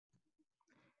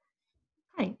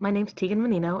Hi, my name's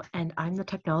tmannino, and I'm the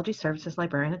Technology Services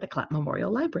Librarian at the Clapp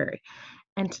Memorial Library.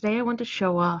 And today I want to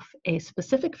show off a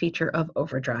specific feature of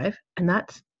OverDrive, and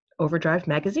that's OverDrive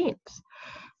magazines.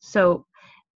 So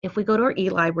if we go to our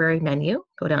eLibrary menu,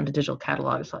 go down to Digital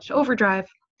Catalog/OverDrive,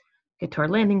 get to our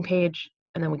landing page,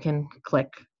 and then we can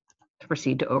click to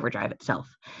proceed to OverDrive itself.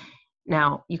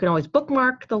 Now, you can always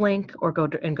bookmark the link or go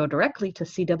directly to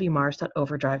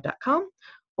cwmars.overdrive.com.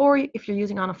 Or if you're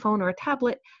using on a phone or a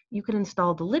tablet, you can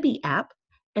install the Libby app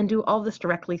and do all this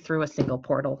directly through a single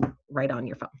portal right on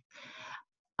your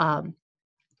phone.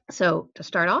 So to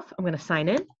start off, I'm going to sign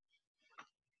in. I'm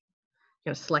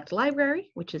going to select library,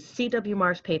 which is CW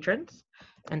Mars Patrons,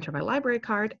 enter my library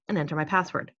card, and enter my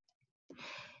password.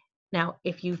 Now,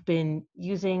 if you've been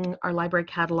using our library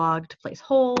catalog to place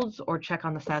holds or check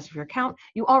on the status of your account,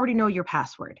 you already know your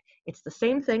password. It's the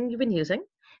same thing you've been using.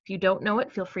 If you don't know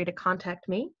it, feel free to contact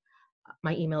me.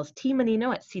 My email is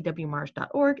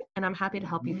tmannino@cwmars.org, and I'm happy to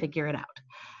help you figure it out.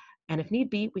 And if need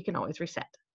be, we can always reset.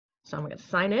 So I'm going to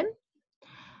sign in.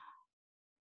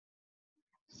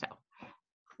 So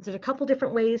there's a couple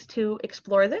different ways to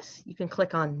explore this. You can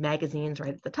click on magazines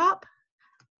right at the top,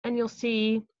 and you'll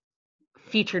see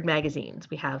featured magazines.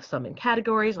 We have some in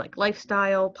categories like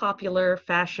lifestyle, popular,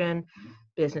 fashion,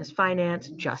 business, finance,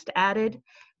 just added.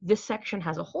 This section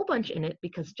has a whole bunch in it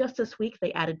because just this week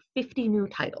they added 50 new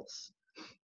titles.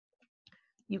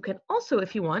 You can also,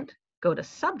 if you want, go to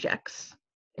subjects,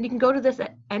 and you can go to this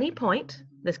at any point.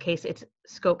 In this case, it's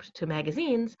scoped to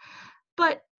magazines,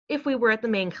 but if we were at the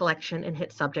main collection and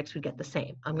hit subjects, we'd get the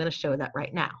same. I'm going to show that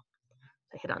right now.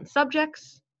 I hit on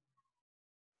subjects,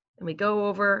 and we go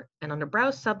over, and under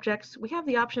browse subjects, we have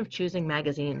the option of choosing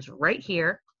magazines right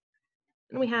here,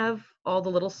 and we have all the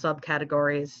little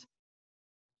subcategories,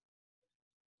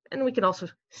 and we can also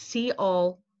see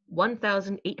all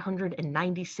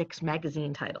 1,896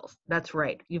 magazine titles. That's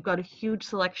right, you've got a huge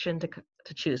selection to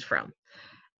choose from,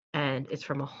 and it's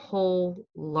from a whole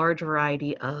large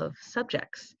variety of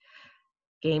subjects: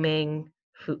 gaming,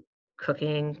 food,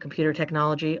 cooking, computer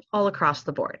technology, all across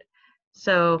the board.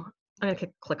 So I'm going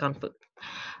to click on food.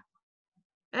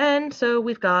 And so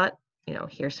we've got,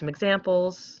 here's some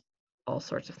examples, all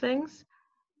sorts of things.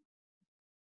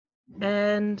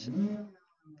 And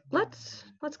let's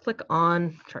click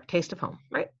on Taste of Home,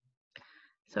 right?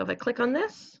 So if I click on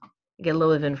this, I get a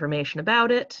little bit of information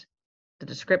about it, the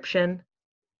description.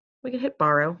 We can hit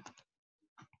borrow.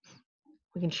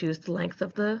 We can choose the length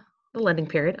of the lending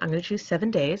period. I'm going to choose 7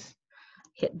 days.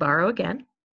 Hit borrow again.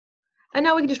 And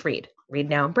now we can just read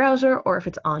now in browser, or if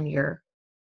it's on your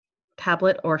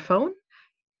tablet or phone,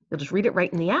 you'll just read it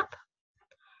right in the app,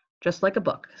 just like a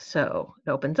book. So it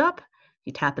opens up,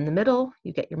 you tap in the middle,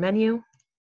 you get your menu,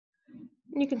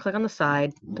 and you can click on the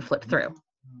side to flip through.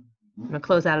 I'm going to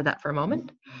close out of that for a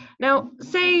moment. Now,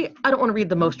 say I don't want to read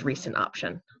the most recent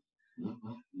option.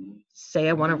 Say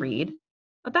I want to read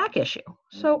a back issue.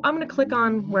 So I'm going to click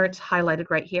on where it's highlighted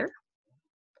right here.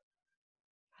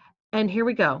 And here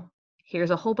we go.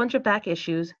 Here's a whole bunch of back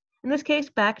issues. In this case,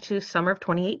 back to summer of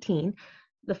 2018.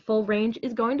 The full range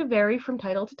is going to vary from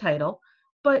title to title,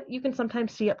 but you can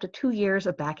sometimes see up to 2 years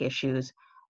of back issues,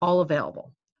 all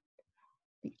available.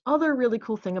 The other really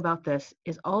cool thing about this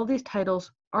is all of these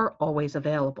titles are always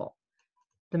available.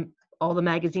 All the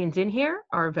magazines in here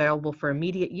are available for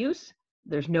immediate use.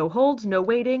 There's no holds, no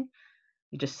waiting.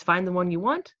 You just find the one you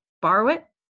want, borrow it,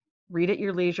 read at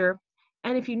your leisure,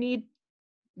 and if you need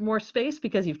more space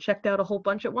because you've checked out a whole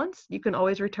bunch at once, you can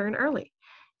always return early.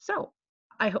 So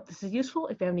I hope this is useful.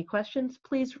 If you have any questions,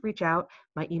 please reach out.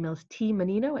 My email is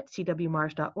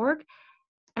tmannino@cwmars.org,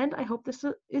 and I hope this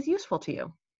is useful to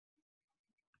you.